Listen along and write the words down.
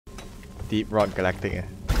Deep Rock Galactic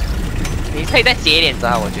你可以再斜一点，知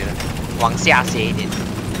道？我觉得往下斜一点。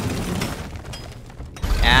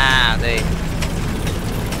啊，对。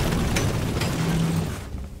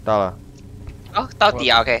到了。哦，到底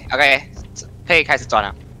啊 ，OK， 可以开始转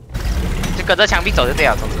了，就跟着墙壁走就对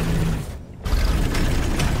了，总之。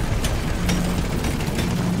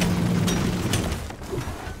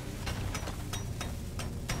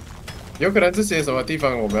有可能这些什么地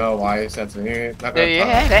方我们要挖一下子，因为那个。对，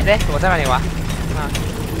来，我在帮你挖。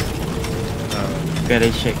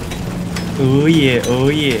Galactic。哦耶，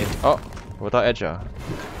哦耶。哦，我到 Edge 了。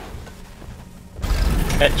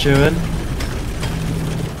Edge。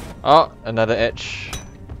哦 ，another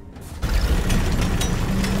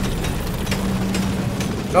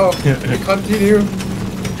Edge。No, continue.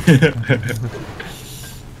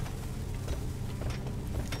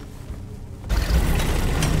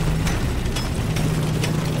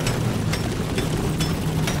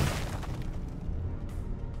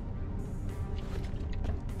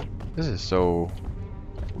 This is so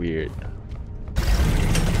weird.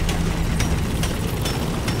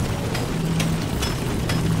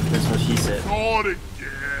 That's what she said. Not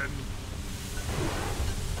again.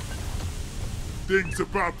 Thing's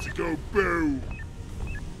about to go boom.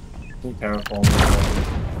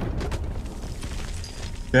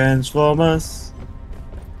 Transformers.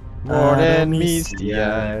 More than meets the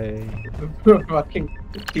eye. Fucking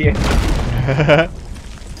idiot.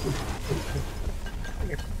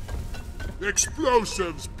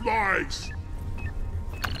 Explosives, please.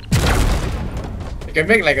 You can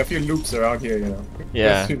make like a few loops around here, you know.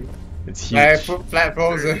 Yeah, it's huge. I put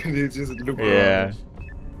platforms and you just loop around. Yeah.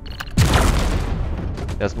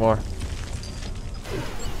 There's more.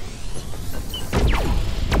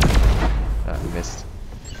 Ah, missed.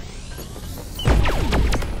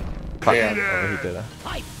 Fuck, Yeah. overheated 了。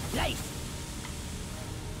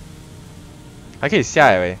还可以下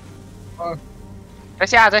来喂。再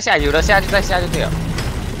下，有的下就再下就对了。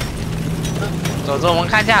走，我们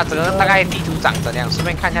看一下整个大概地图长怎样，顺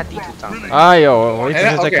便看一下地图长怎样。哎呦，我一直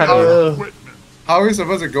在看你。How are we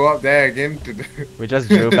supposed to go up there again? We just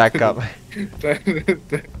drew back up. 对。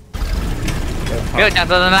没有讲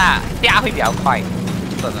真的啦，下会比较快，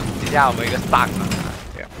真的。接下来我们有一个上啊，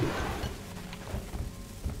对啊。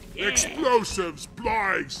Explosives,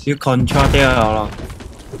 please. 要 control 掉了。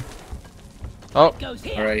Oh.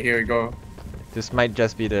 Alright, here we go. This might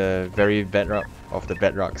just be the very bedrock of the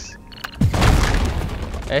bedrocks.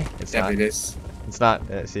 Hey, it's Yeah, not. it is. It's not.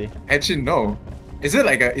 See. Actually, no. Is it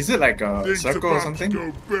like a circle or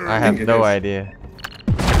something? I have no idea.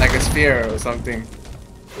 Like a sphere or something.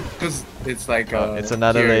 Because it's like it's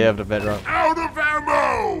another layer of the bedrock. Out of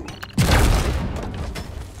ammo!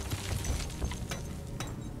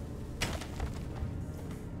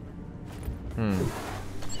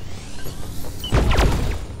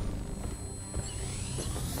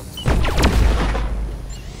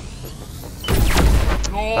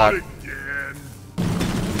 Not again.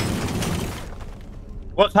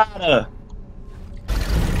 我擦了。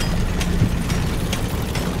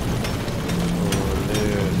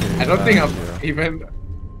I don't think I'm even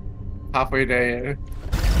halfway there yet.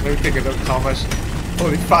 Let me take a look how much.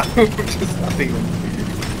 Holy fuck, just nothing.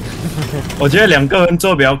 我觉得2个人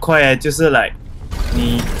做比较快诶，就是来，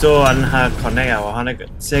你做完它 connect 然后那个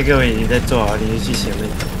下一个人已经在做好，你就去前面。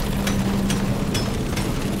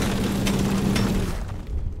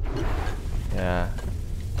Yeah.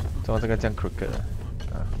 怎么这个这样 crooked 啊？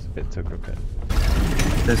啊 ，it's a bit too crooked.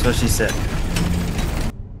 That's what she said.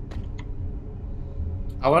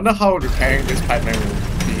 I wonder how repairing this pipeline will be.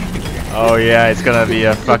 Oh yeah, it's gonna be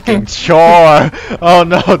a fucking chore. Oh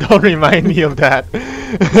no, don't remind me of that.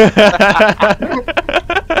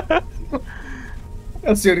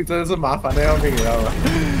 要修理真的是麻烦的要命，你知道吗？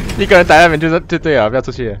一个人待在那边就对了，不要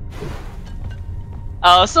出去。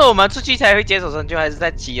是我们出去才会解锁成就，还是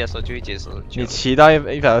在骑的时候就会解锁成就？你骑到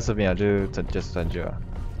120秒就是成就了。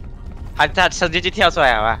它成就就跳出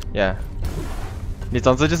来了吧 Yeah. 你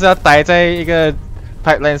总之就是要待在一个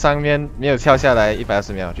pipeline 上面，没有跳下来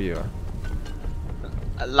120秒就有了。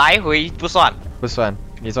来回不算。不算，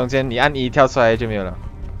你中间你按1跳出来就没有了。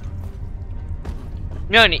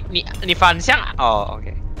没有你反向哦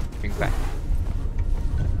 ，OK， 明白。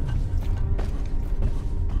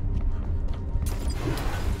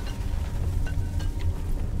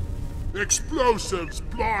Explosives,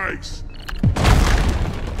 please.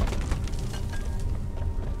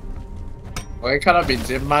 我会看到饼直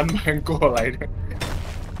接慢慢过来的。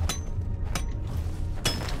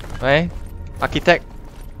喂 ，Architect，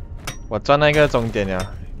 我转那个终点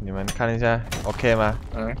了，你们看一下 ，OK 吗？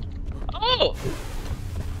嗯。哦。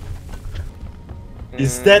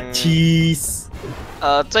Is that cheese？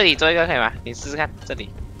这里做一个可以吗？你试试看，这里。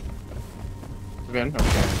这边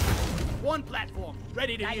OK。One platform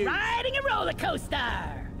ready to use. Riding a roller coaster.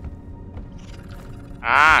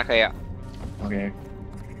 啊，可以啊。OK。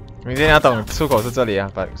明天要懂出口是这里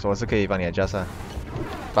啊，我是可以帮你 adjust 啊。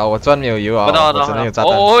把我钻没有油啊，我真的有炸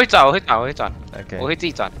弹。我会转，我会转。OK。我会自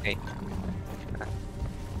己转，可以。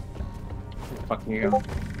Fucking hell.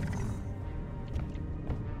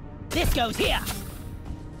 This goes here.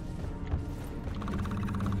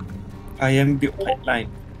 I am built pipeline。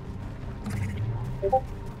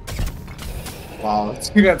哇，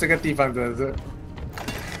这个地方真的是。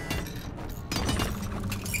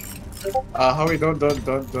Howie, don't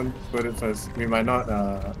put it first. We might not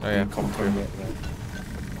confirm it.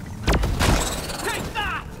 Take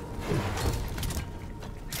that.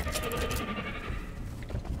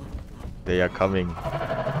 They are coming.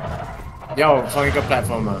 要放一个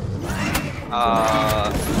platform 吗？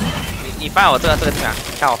你放我这个地方，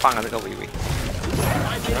看我放了这个微微。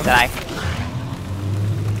再来，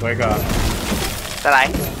多一个。再来。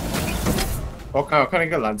我看到一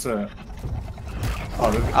个蓝色的。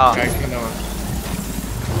哦，该看到吗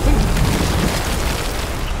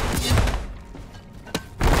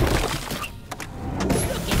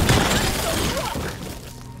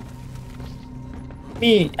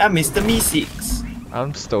？Me, I'm Mr. Me6.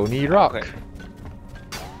 I'm Stony Rock.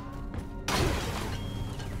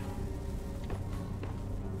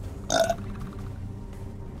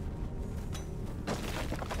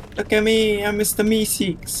 Look at me, I'm Mr.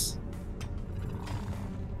 Me6.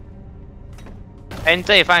 哎，你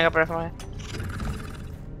这里放一个 platform。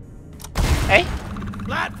哎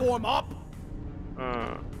Platform up.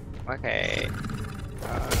 ，OK。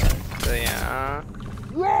这样。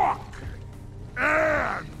 Rock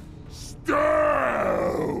and stone.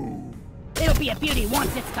 It'll be a beauty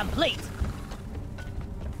once it's complete.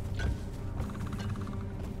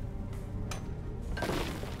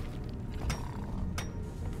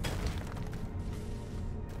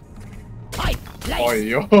 Pipe, 哎 place.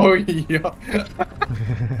 呦呦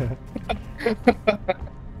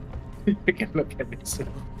！You can look at this.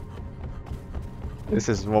 This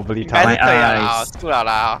is wobbly 应该是 town. 可以了啊，出了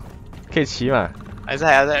啦，可以骑嘛？还是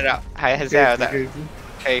还要再绕，还是还要再，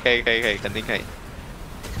可以可以，肯定可以。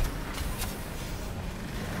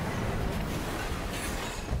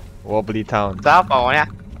 Wobbly town. 知道宝呀？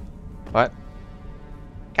 What？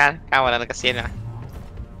看我的那个线啊。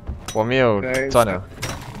我没有钻了。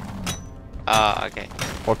OK。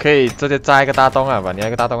我可以直接扎一个大洞啊，把你要一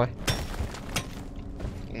个大洞哎。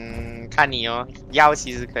看你哦，腰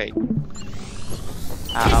其实可以。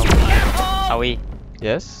阿威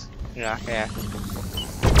Yes。是啊，可以啊。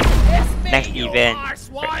Next event，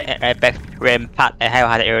 back rampart， 还有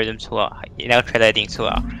它的 area 出了，那个 trailer 已经出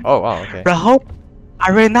了。哦哇 OK。然后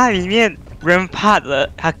arena 里面 rampart 的，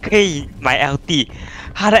它可以买 LD，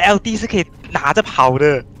 它的 LD 是可以拿着跑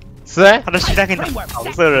的。是哎，它的虚弹可以拿跑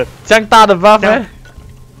色的。这样大的 buff 哎。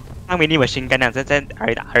像迷你我新干那样，在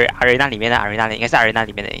arena 里面的 arena 里，应该是 arena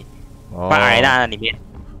里面的。哦。不然 arena 里面，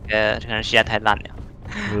可能虚弹太烂了。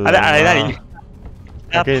它在 arena 里面。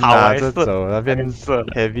 可以拿着走，那边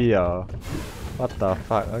heavy 哦。What the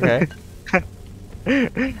fuck？ OK。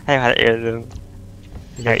还有它的 air，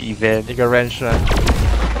 一个 event， 一个 wrench 啊，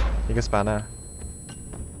一个 spanner，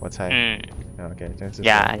 我猜。OK， 这样是。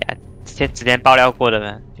呀，之前爆料过的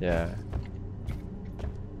吗 ？Yeah。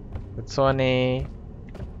不错呢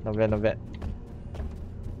 ，not bad not bad。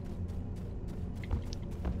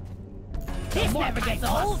 This never gets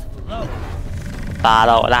old. 八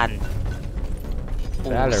楼烂。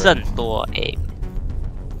 5胜多 A，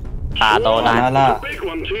 8楼啦，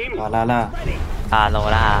巴啦啦， 8楼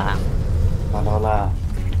啦， 巴啦啦，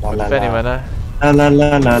巴啦啦，在你们呢？啦啦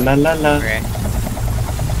啦啦啦啦啦。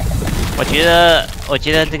我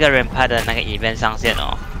觉得这个 rampart 的那个 event 上线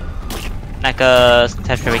哦，那个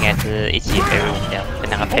test trip 应该是一起被 remove 掉，跟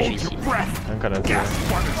那个 patch 一起。很可能是。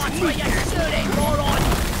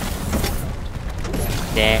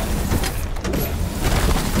对。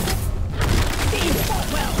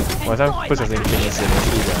 我好像不小心给你写了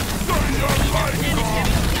一个。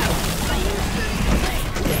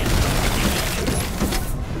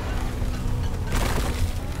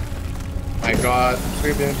My God，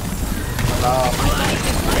 这边，啊，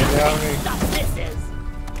原谅你。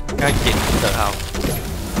要剪的好。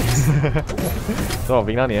说我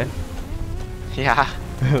冰到你。呀，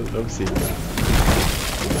对不起。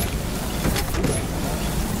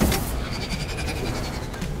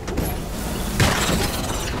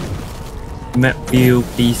 Map view,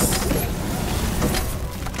 please.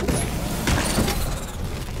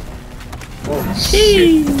 Oh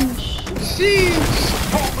shit!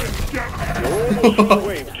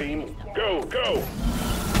 Wave team, go, go!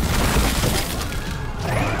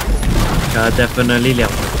 Definitely 2分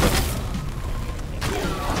钟。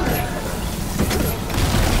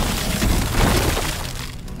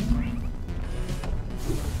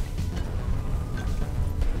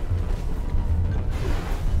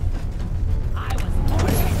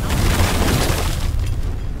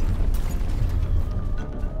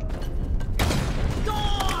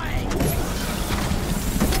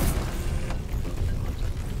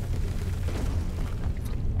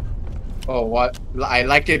Oh, what? I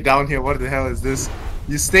like it down here. What the hell is this?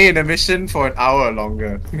 You stay in a mission for an hour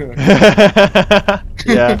longer.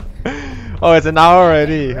 Yeah. Oh, it's an hour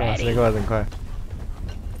already. 哇，时间过得真快。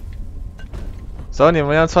所以你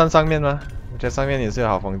们要穿上面吗？我觉得上面也是有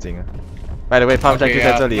好风景啊。By the way, pump jack 就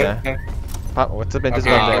在这里啊。我这边就是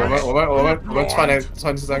pump jack。我们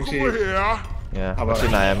穿上去。 Over here. Yeah， 我去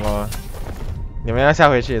拿 ammo。你们要下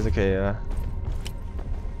回去也是可以的。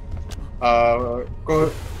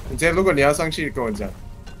你今天如果你要上去，跟我讲，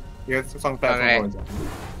你要放platform跟我讲。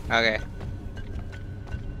OK。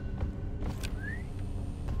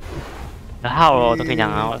然後我都可以講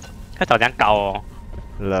啊，佢頭像搞哦。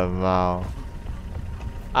冷貓。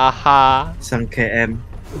啊哈。3 km。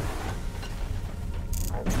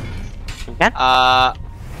你看。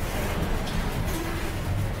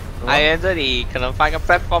I N 这里可能放个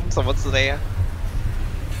platform 什么之类的。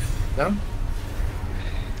嗯。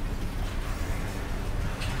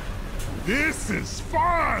 This is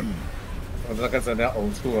fun! 我这个真的要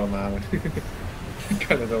呕吐了，妈的！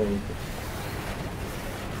看着都呕吐。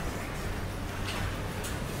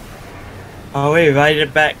How are you? Ride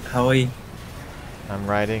it back. How are you? I'm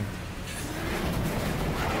riding.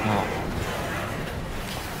 Oh.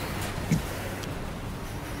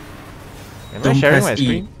 Am I sharing my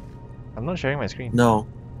screen? I'm not sharing my screen. No.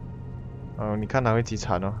 哦，你看它会极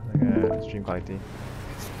惨哦，那个 stream quality。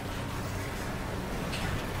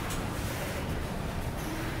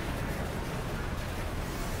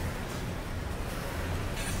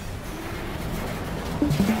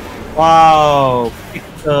 Wow,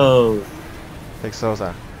 pixels. Pixels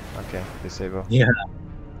ah. Okay, disable. Yeah.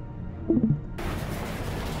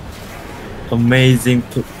 Amazing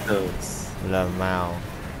pixels. 冷貓。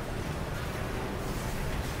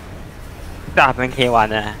大分可以玩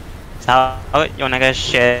的，然后用那个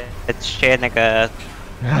share那个，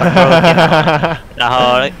然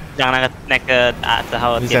后让那个打之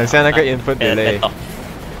后。你想象那个 input delay，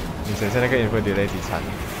 你想象那个 input delay 几惨？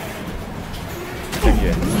更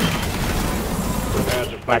远。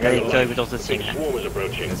 把这里最后一步都是清了，不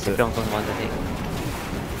用做什么事情。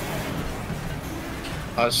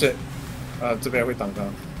啊是，这边会挡到。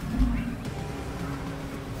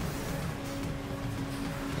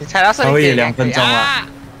你猜到稍微2分钟啊！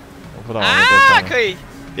我不懂我们在上。可以。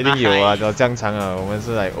一定有啊，要降长啊，我们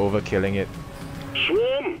是like overkilling it。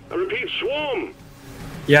 Swarm! I repeat, swarm!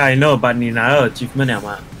 Yeah, I know, but 你拿到 achievement 了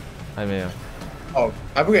吗？还没有。哦，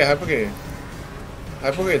还不给，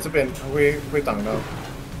这边会挡到。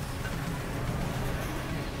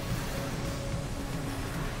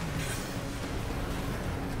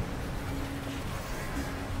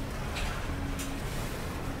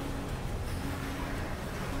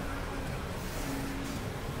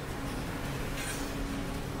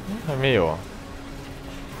 还没有啊。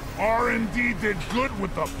 R&D did good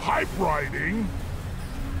with the pipe riding.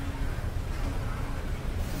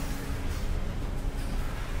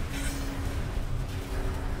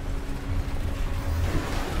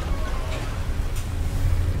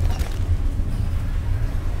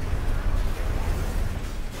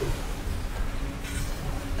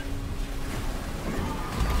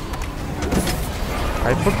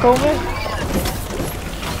 I 还不够咩？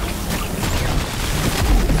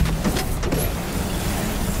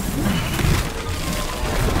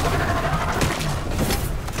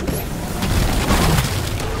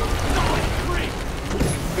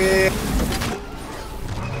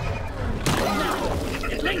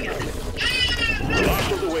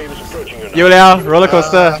 有了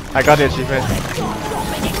Rollercoaster, I got the achievement.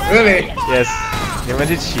 Really? Yes. 你们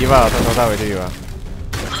去骑吧，从头到尾就有啊。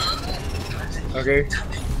Okay.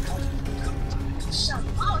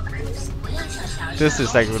 This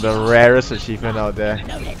is like the rarest achievement out there.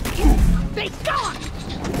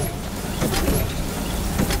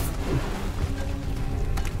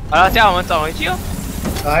 好了，这样我们走回去哦。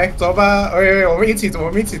来，走吧。OK，我们一起走。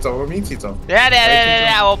等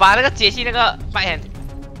下，我把那个解析那个白眼。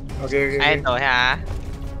OK。哎，等一下啊。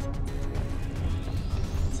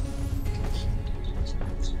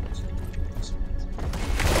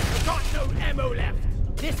Got no ammo left.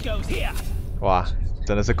 This goes here. 哇，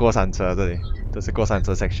真的是过山车，这里都是过山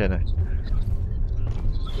车 section 的。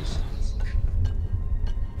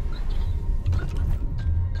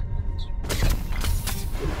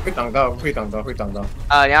会挡到，会挡到，会挡到。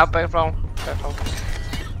你要 platform。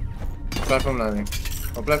 platform 哪里？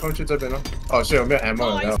我 platform 去这边咯。哦，是有没有 ammo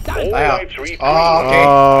了？All 来啊！ right, 3-3.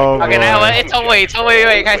 哦 OK， 来，我们从尾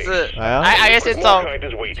开始。来啊I 先走。 Warkite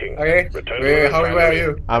is waiting. OK， Return wait, to how where are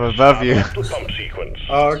you? I'm above you. to pump sequence.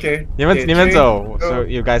 哦 OK。你们走 Three, ，so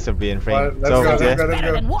you guys will be in frame. Let's 走， go, 直接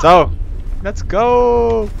let's go. 走 ，Let's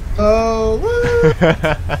go. 哦，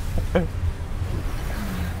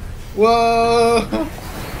哇！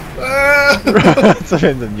这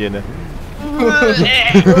边人远了。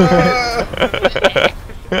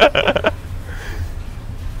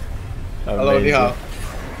Hello， 你好。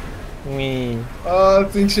喂。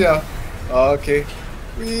进去啊。OK。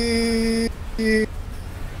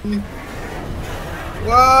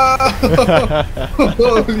哇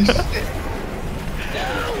！Holy shit！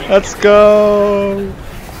 Let's go.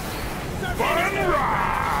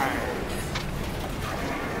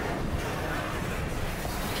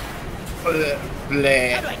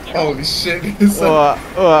 Bleh. Holy shit! 哇！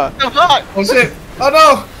 Oh shit! Oh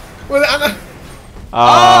no! Where's Anna? Oh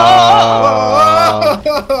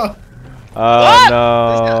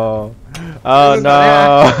no! Oh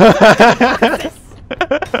no!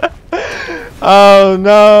 Oh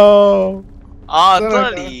no! 哦，这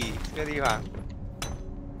里这个地方。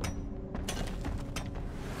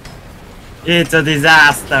 It's a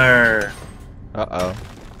disaster. Uh oh.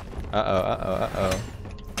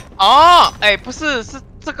 哦，哎，不是，是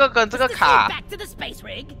这个跟这个卡。 Back to the space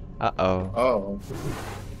rig. Uh oh. 哦。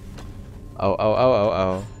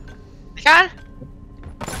Oh. 你看，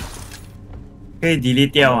可以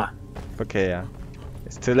delete 掉啊。不可以啊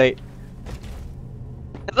 ，It's too late.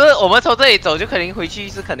 可是我们从这里走就肯定回去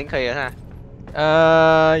是肯定可以的哈。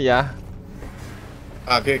Yeah.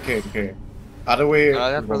 啊，可以。Other way.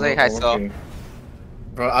 那从这里开始哦。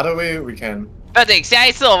Bro, other way we can. 不要紧，下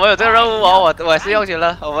一次我们有这个任务哦，我是用去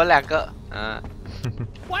了，我们两个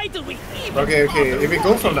，Why do we even Okay. bother If we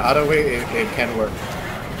go from the other way, it can work.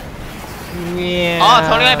 哦，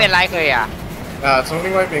从另外一边来可以啊。啊，从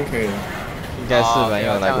另外一边可以。应该是吧，因为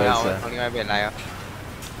我来过一次。从另外一边来啊。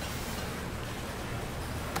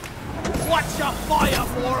 Watch your fire,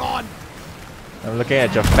 moron! I'm looking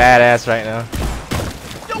at your fat ass right now.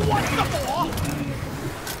 You want some more?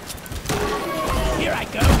 Here I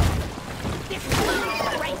go. This is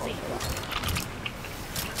crazy.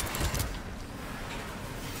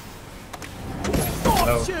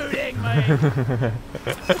 Stop shooting me!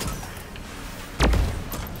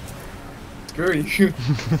 Screw you.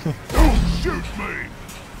 Don't shoot me!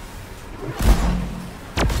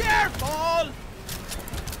 Careful!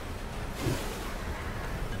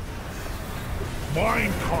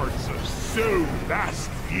 Mine carts are so fast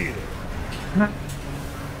here. "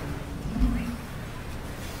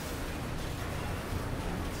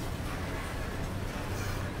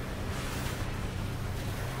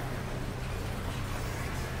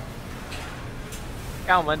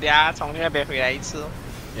让我们等下从另外一边回来一次。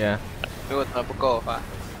 Yeah. 如果真的不够的话。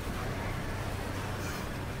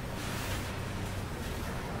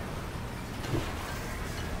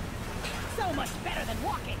 So much better than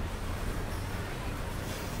walking.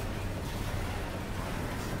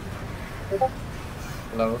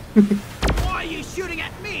 Hello. Why are you shooting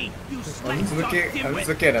at me? You I'm slight just looking. I'm just dimwit.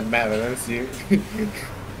 looking at the map and then see.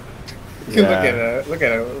 You Yeah. look at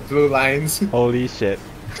the blue lines. Holy shit.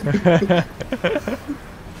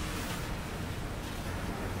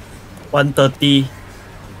 130。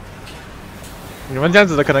你们这样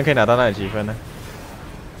子的可能可以拿到那里几分呢？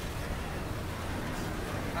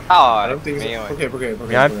到 I 啊 don't，think 没有 so. 不可以。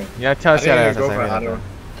你要跳下来才 I think 可 you 以 go 拿 for 到 other.。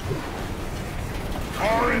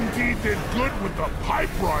 R&D did good with the pipe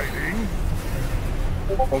riding.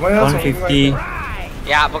 我们要从另外一边。 Right.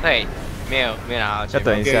 呀，不可以，没有拿到钱。要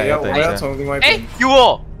等一下， OK，我们要要等一下。从另外一哎边。，有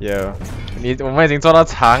哦。有，我们已经做到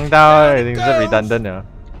长到已经是 redundant 了。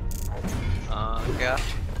啊，OK 啊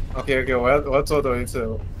OK， 我要做多一次。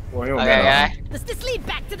我因为我 ，OK 没有。来， Does this lead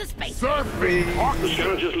back to the space? Surfing! The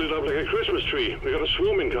sky just lit up like a Christmas tree. We got a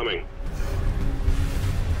swarm incoming.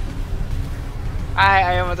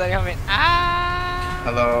 哎，我们在后面啊。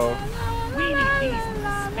 Hello. We need these in the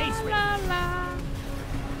space rig.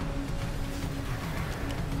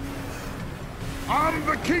 I'm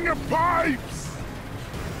the king of pipes!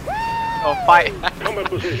 我 fight。 Combat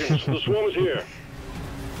positions. The swarm is here.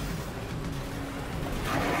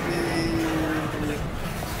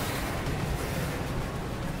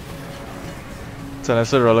 真的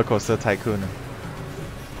是 Rollercoaster Tycoon 呢。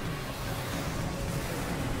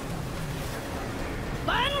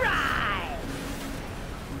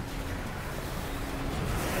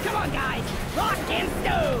Come on, guys. Rock and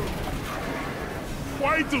stone.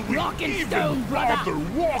 Why do we Rock and even stone, brother. bother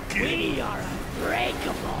walking? We are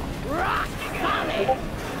unbreakable. Rock solid.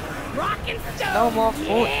 Rock and stone. No more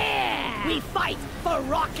food. Yeah. We fight for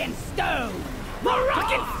rock and stone. For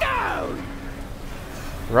rock and stone.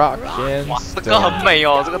 Rock and 哇，这个很美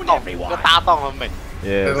哦，这个洞，这个大洞很美。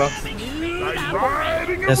 Yes. Like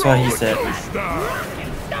riding a That's what he said. Rock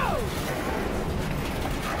and stone.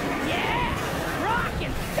 Yeah. Rock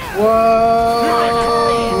and stone. Whoa!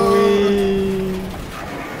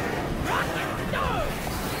 Rock and stone.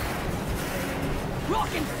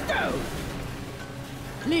 Rock and stone.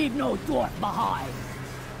 Leave no dwarf behind.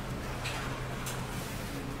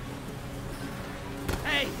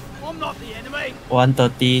 Hey, I'm not the enemy.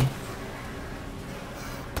 130.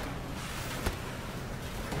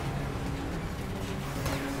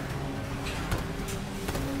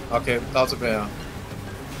 OK， 到这边啊。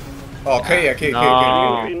哦，可以啊，可以，可以，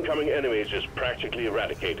可以。 Incoming enemies is practically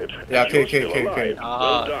eradicated. Yeah, And you're okay, still okay, okay. alive.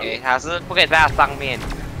 哦 Well ，OK， done. 它是不可以在它上面。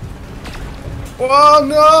 Oh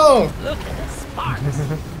no! Look at the sparks.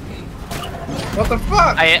 What the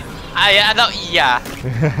fuck? 哎呀，哎呀，按到一呀。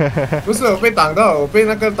不是我被挡到，我被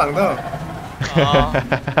那个挡到。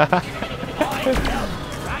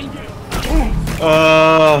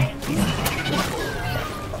哦。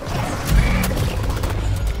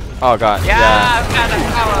Oh god. Yeah, Yeah. I've got the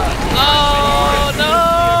power. Oh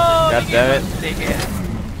no! God damn it. Take it.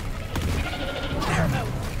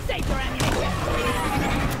 Save for ammunition.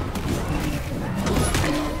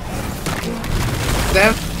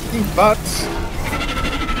 Damn f***ing butts.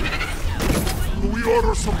 We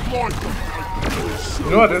order supply.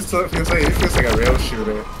 You know what this feels like? It feels like a real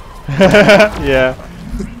shooter. Yeah.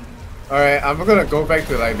 Alright, I'm gonna go back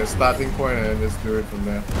to like the starting point and then just do it from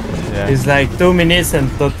there. Yeah. It's like 2 minutes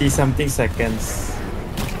and 30 something seconds.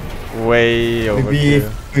 Way over. Maybe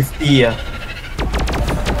 50. Wait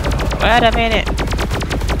a minute.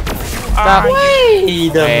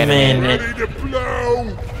 Wait a minute. Ready to blow.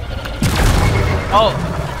 哦，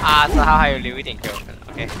啊，这号还有留一点给我们。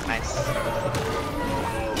OK，nice。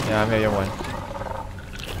 Yeah, 没有用完。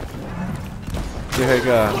最后一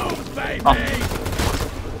个。哦。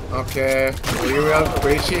 OK， 我又要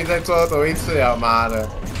回去再做多一次了，妈的！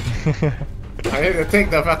 I need to take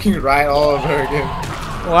the fucking ride all over again.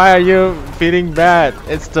 Why are you feeling bad?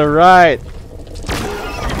 It's the ride.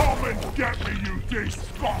 Come and get me, you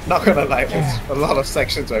descot. Not gonna lie, there's a lot of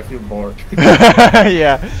sections where I feel bored.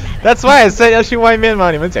 Yeah, that's why I said 要去外面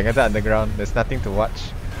嘛。你们整个在 underground, there's nothing to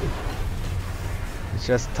watch. It's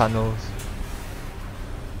just tunnels.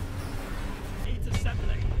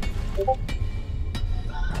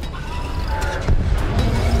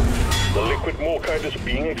 The liquid morkite is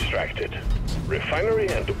being extracted. Refinery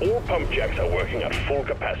and all pump jacks are working at full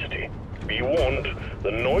capacity. Be warned,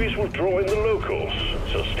 the noise will draw in the locals,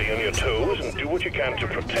 so stay on your toes and do what you can to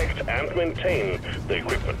protect and maintain the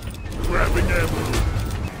equipment. Grabbing ammo.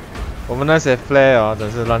 我们那些 flare 哦，都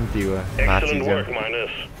是乱丢的，垃圾 Excellent 这样 work,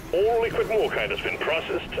 miners. All liquid morkite has been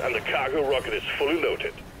processed and the cargo rocket is fully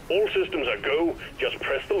loaded. All systems are go, just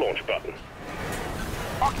press the launch button.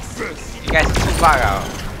 应该是出 bug 啊。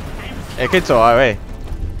哎，可以走啊，喂，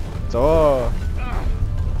走哦。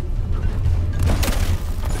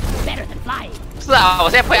 Better than flying. 是啊，我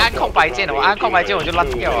现在不会按空白键的，我按空白键我就乱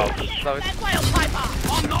掉了。 That wild piper.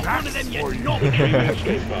 I'm not one of them, you knob.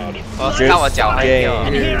 我是看我脚还掉。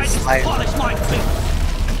 And here I just polish my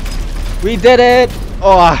boots. We did it!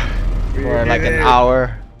 Oh, for like an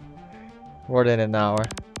hour. More than an hour.